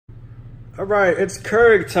All right, it's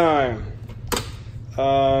Keurig time.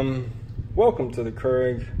 Welcome to the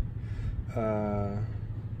Keurig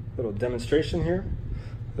little demonstration here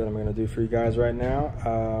that I'm gonna do for you guys right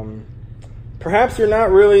now. Perhaps you're not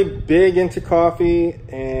really big into coffee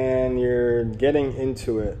and you're getting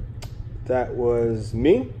into it. That was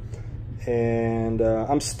me. And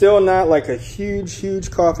I'm still not like a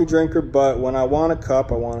huge coffee drinker, but when I want a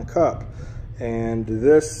cup, I want a cup. And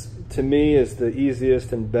this, to me, is the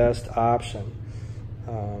easiest and best option.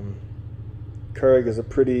 Keurig is a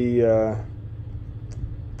pretty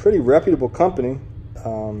reputable company.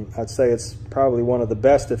 I'd say it's probably one of the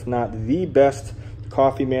best, if not the best,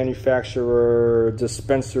 coffee manufacturer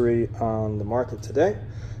dispensary on the market today.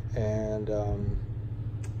 And I'm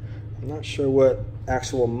not sure what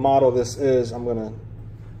actual model this is. I'm gonna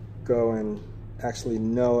go and actually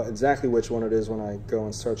know exactly which one it is when I go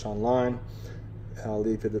and search online. I'll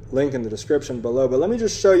leave the link in the description below, but let me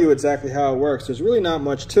just show you exactly how it works. There's really not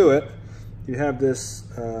much to it. You have this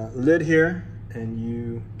lid here, and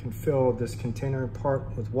you can fill this container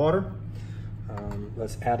part with water.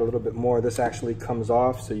 Let's add a little bit more. This actually comes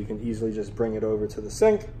off, so you can easily just bring it over to the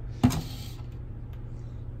sink.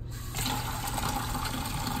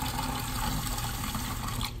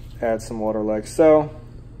 Add some water like so.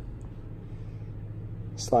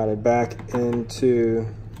 Slide it back into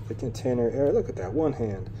the container area. Look at that, one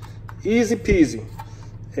hand. Easy peasy.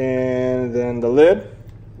 And then the lid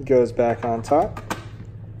goes back on top.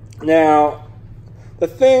 Now, the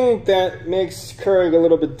thing that makes Keurig a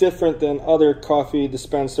little bit different than other coffee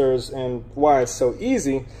dispensers and why it's so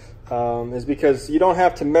easy is because you don't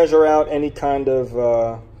have to measure out any kind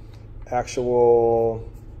of actual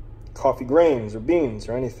coffee grains or beans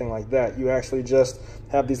or anything like that. You actually just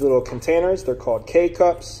have these little containers. They're called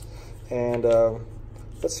K-cups. And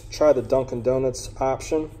let's try the Dunkin' Donuts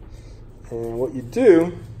option. And what you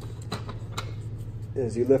do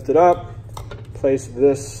is you lift it up, place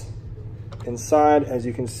this inside. As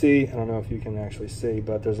you can see, I don't know if you can actually see,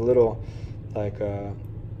 but there's a little, like a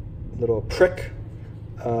little prick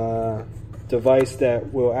device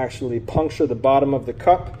that will actually puncture the bottom of the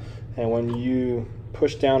cup. And when you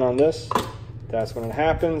push down on this, that's when it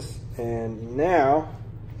happens. And now,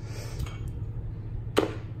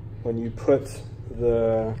 when you put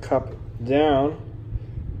the cup down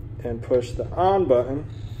and push the on button,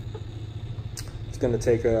 it's going to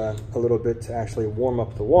take a little bit to actually warm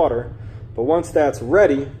up the water. But once that's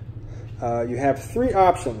ready, you have three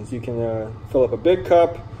options. You can fill up a big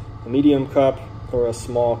cup, a medium cup, or a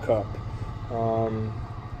small cup.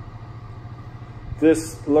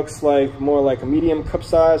 This looks like more like a medium cup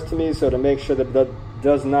size to me, so to make sure that that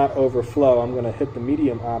does not overflow, I'm going to hit the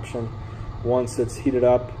medium option once it's heated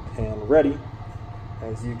up and ready.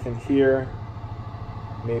 As you can hear,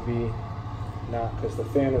 maybe not because the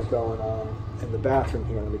fan is going on in the bathroom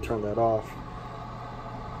here. Let me turn that off.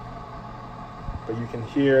 But you can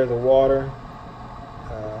hear the water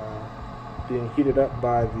being heated up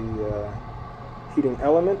by the heating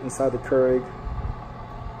element inside the Keurig.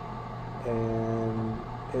 And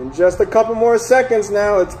in just a couple more seconds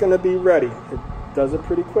now, it's going to be ready. It does it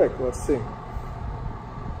pretty quick. Let's see.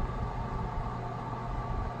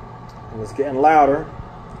 And it's getting louder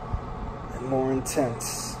and more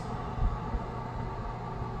intense.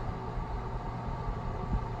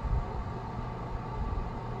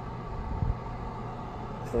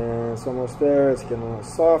 And it's almost there. It's getting a little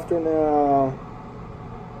softer now.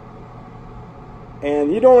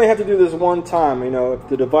 And you'd only have to do this one time. You know, if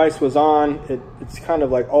the device was on, it's kind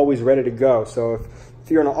of like always ready to go. So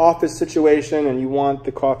if you're in an office situation and you want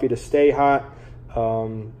the coffee to stay hot,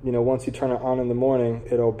 you know, once you turn it on in the morning,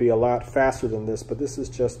 it'll be a lot faster than this. But this is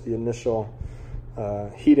just the initial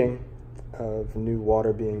heating of new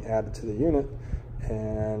water being added to the unit.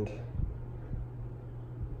 And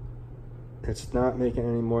it's not making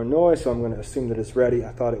any more noise, so I'm going to assume that it's ready. I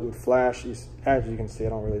thought it would flash. As you can see, I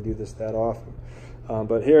don't really do this that often.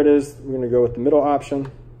 But here it is. We're going to go with the middle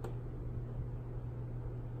option.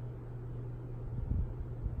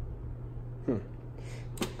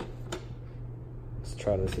 Let's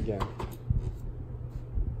try this again.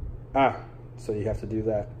 So you have to do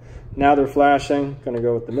that. Now they're flashing. Going to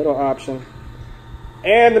go with the middle option.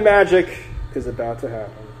 And the magic is about to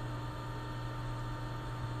happen.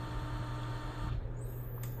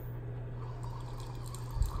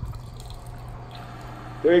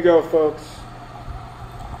 There you go, folks.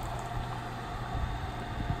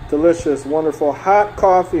 Delicious, wonderful, hot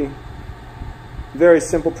coffee. Very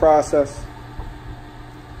simple process.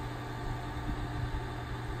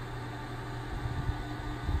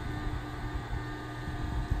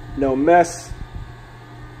 No mess.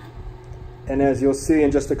 And as you'll see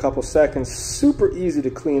in just a couple seconds, super easy to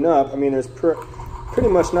clean up. I mean, there's pretty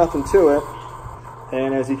much nothing to it.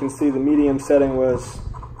 And as you can see, the medium setting was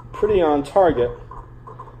pretty on target.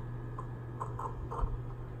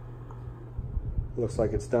 Looks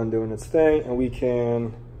like it's done doing its thing, and we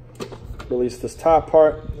can release this top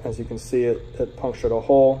part. As you can see, it punctured a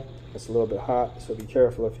hole. It's a little bit hot, so be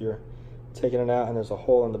careful if you're taking it out, and there's a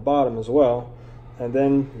hole in the bottom as well. And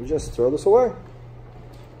then you just throw this away.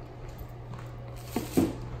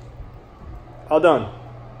 All done.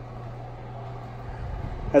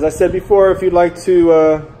 As I said before, if you'd like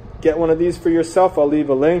to get one of these for yourself, I'll leave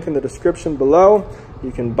a link in the description below.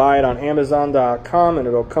 You can buy it on Amazon.com, and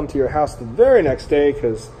it'll come to your house the very next day,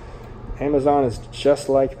 because Amazon is just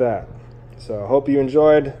like that. So I hope you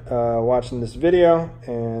enjoyed watching this video,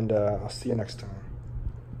 and I'll see you next time.